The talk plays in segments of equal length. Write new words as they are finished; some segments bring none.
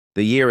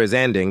The year is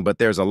ending, but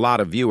there's a lot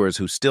of viewers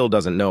who still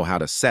doesn't know how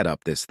to set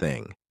up this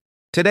thing.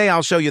 Today,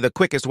 I'll show you the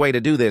quickest way to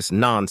do this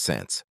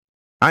nonsense.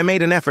 I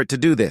made an effort to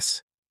do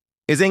this.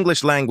 Is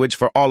English language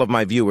for all of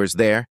my viewers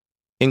there,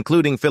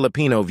 including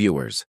Filipino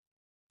viewers?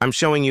 I'm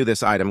showing you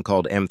this item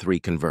called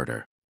M3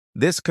 Converter.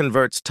 This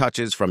converts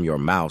touches from your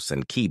mouse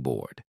and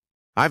keyboard.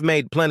 I've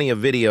made plenty of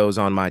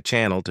videos on my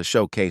channel to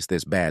showcase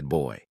this bad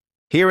boy.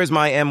 Here is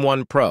my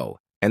M1 Pro,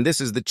 and this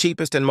is the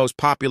cheapest and most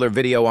popular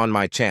video on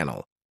my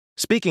channel.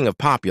 Speaking of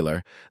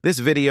popular, this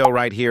video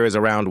right here is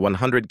around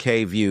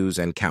 100K views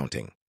and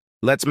counting.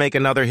 Let's make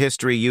another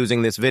history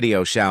using this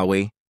video, shall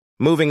we?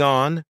 Moving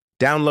on,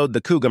 download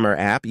the KUGAMER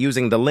app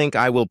using the link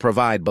I will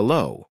provide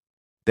below.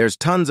 There's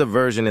tons of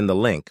version in the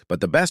link, but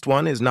the best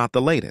one is not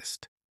the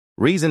latest.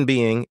 Reason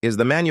being is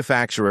the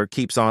manufacturer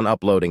keeps on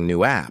uploading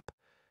new app.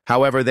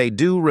 However, they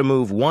do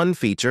remove one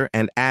feature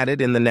and add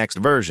it in the next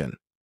version.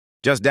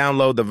 Just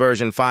download the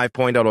version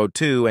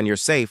 5.002 and you're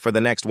safe for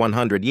the next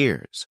 100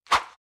 years.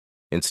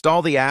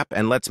 Install the app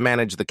and let's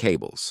manage the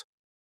cables.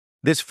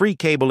 This free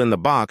cable in the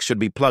box should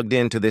be plugged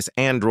into this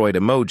Android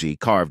emoji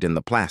carved in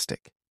the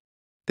plastic.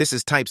 This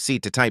is Type-C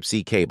to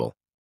Type-C cable.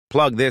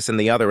 Plug this in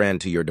the other end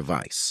to your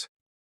device.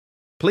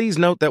 Please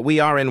note that we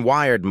are in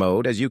wired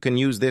mode, as you can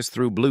use this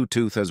through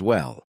Bluetooth as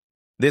well.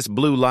 This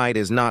blue light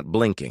is not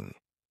blinking,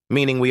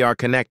 meaning we are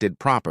connected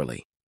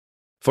properly.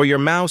 For your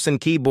mouse and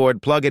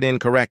keyboard, plug it in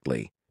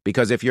correctly,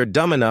 because if you're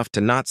dumb enough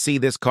to not see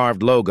this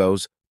carved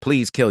logos,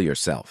 please kill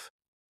yourself.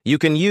 You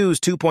can use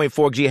 2.4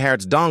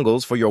 GHz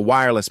dongles for your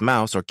wireless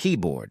mouse or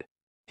keyboard.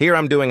 Here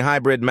I'm doing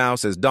hybrid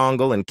mouse as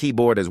dongle and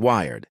keyboard as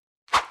wired.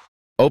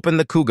 Open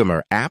the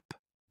KUGAMER app.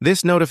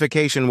 This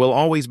notification will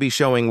always be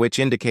showing, which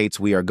indicates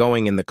we are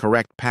going in the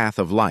correct path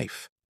of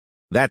life.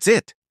 That's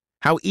it.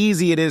 How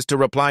easy it is to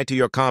reply to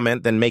your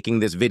comment than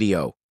making this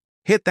video.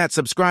 Hit that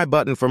subscribe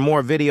button for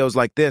more videos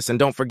like this, and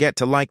don't forget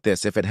to like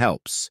this if it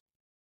helps.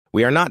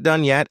 We are not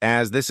done yet,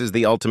 as this is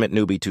the ultimate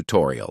newbie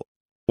tutorial.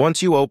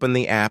 Once you open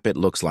the app, it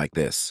looks like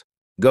this.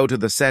 Go to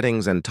the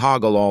settings and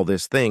toggle all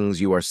these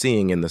things you are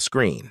seeing in the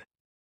screen.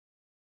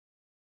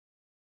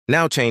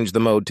 Now change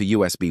the mode to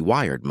USB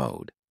wired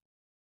mode.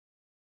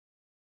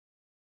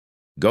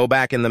 Go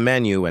back in the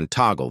menu and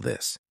toggle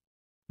this.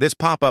 This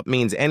pop-up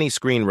means any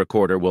screen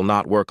recorder will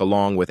not work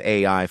along with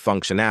AI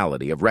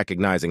functionality of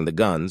recognizing the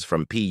guns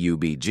from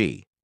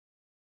PUBG.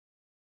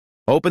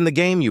 Open the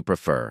game you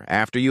prefer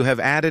after you have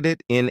added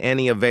it in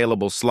any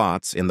available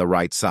slots in the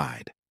right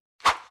side.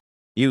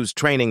 Use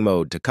training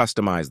mode to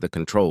customize the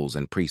controls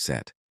and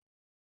preset.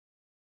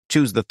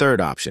 Choose the third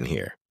option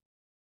here.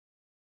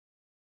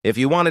 If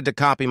you wanted to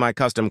copy my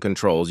custom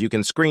controls, you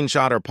can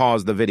screenshot or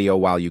pause the video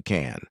while you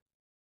can.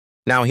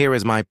 Now here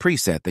is my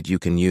preset that you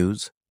can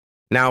use.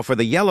 Now for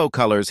the yellow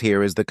colors,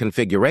 here is the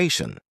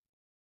configuration.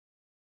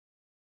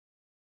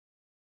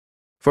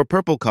 For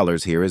purple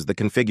colors, here is the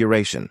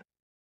configuration.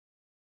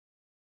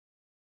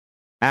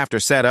 After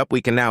setup,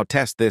 we can now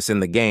test this in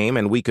the game,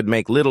 and we could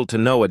make little to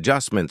no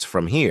adjustments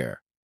from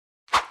here.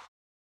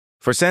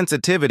 For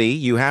sensitivity,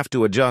 you have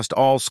to adjust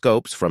all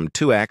scopes from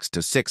 2x to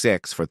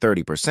 6x for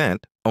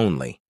 30%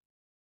 only.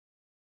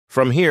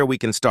 From here, we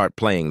can start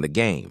playing the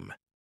game.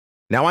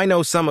 Now, I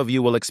know some of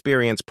you will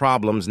experience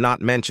problems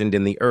not mentioned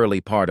in the early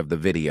part of the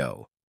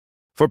video.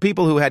 For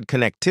people who had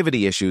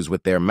connectivity issues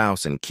with their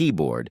mouse and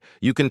keyboard,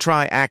 you can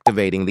try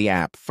activating the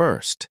app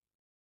first.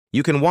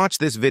 You can watch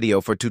this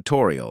video for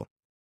tutorial.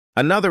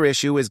 Another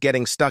issue is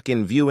getting stuck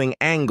in viewing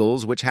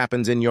angles, which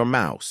happens in your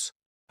mouse.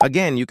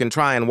 Again, you can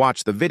try and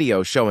watch the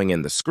video showing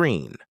in the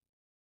screen.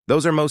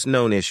 Those are most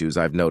known issues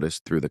I've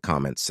noticed through the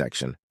comments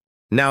section.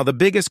 Now, the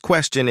biggest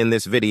question in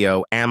this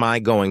video, am I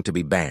going to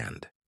be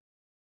banned?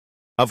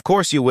 Of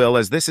course you will,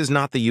 as this is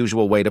not the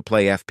usual way to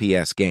play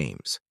FPS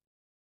games.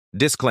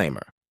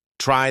 Disclaimer: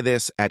 try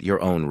this at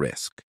your own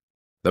risk.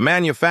 The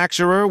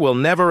manufacturer will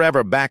never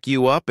ever back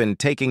you up in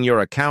taking your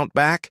account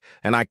back,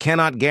 and I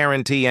cannot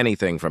guarantee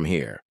anything from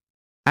here.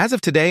 As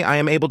of today, I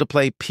am able to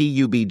play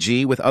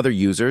PUBG with other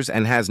users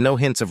and has no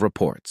hints of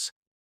reports.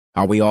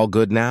 Are we all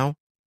good now?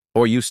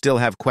 Or you still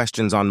have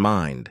questions on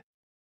mind?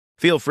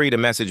 Feel free to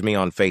message me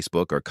on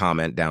Facebook or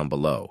comment down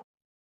below.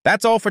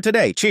 That's all for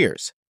today.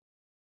 Cheers!